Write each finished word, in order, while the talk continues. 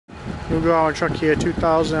New Garland truck here,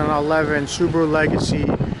 2011 Subaru Legacy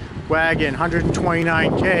wagon,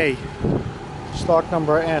 129K. Stock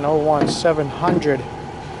number N01700.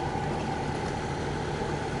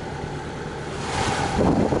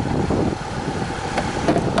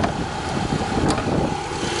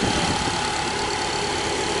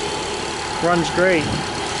 Runs great.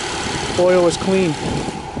 Oil is clean.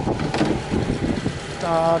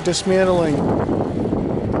 Dismantling.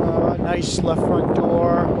 Nice left front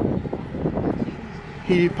door.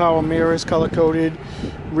 Heated power mirrors, color coded.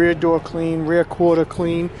 Rear door clean. Rear quarter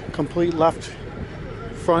clean. Complete left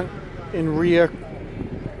front and rear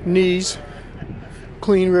knees.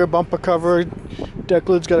 Clean rear bumper cover. Deck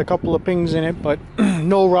lid's got a couple of pings in it, but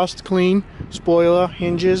no rust. Clean. Spoiler,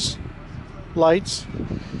 hinges, lights.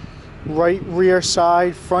 Right rear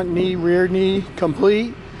side, front knee, rear knee,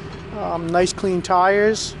 complete. Nice clean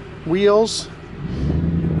tires, wheels.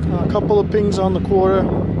 A couple of pings on the quarter.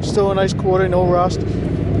 Still a nice quarter, no rust.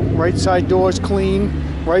 Right side doors clean.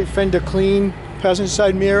 Right fender clean. Passenger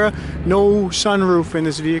side mirror. No sunroof in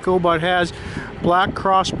this vehicle, but has black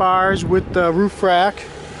crossbars with the roof rack.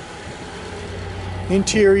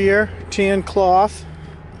 Interior, tan cloth.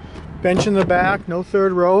 Bench in the back, no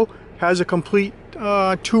third row. Has a complete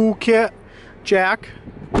toolkit, jack,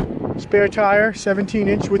 spare tire,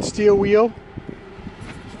 17-inch with steel wheel.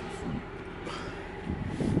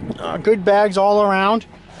 Good bags all around.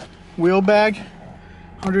 Wheel bag,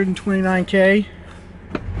 129K.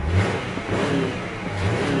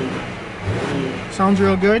 Sounds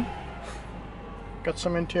real good. Got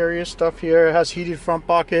some interior stuff here. It has heated front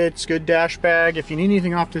buckets, good dash bag. If you need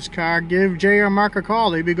anything off this car, give Jay or Mark a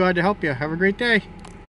call. They'd be glad to help you. Have a great day.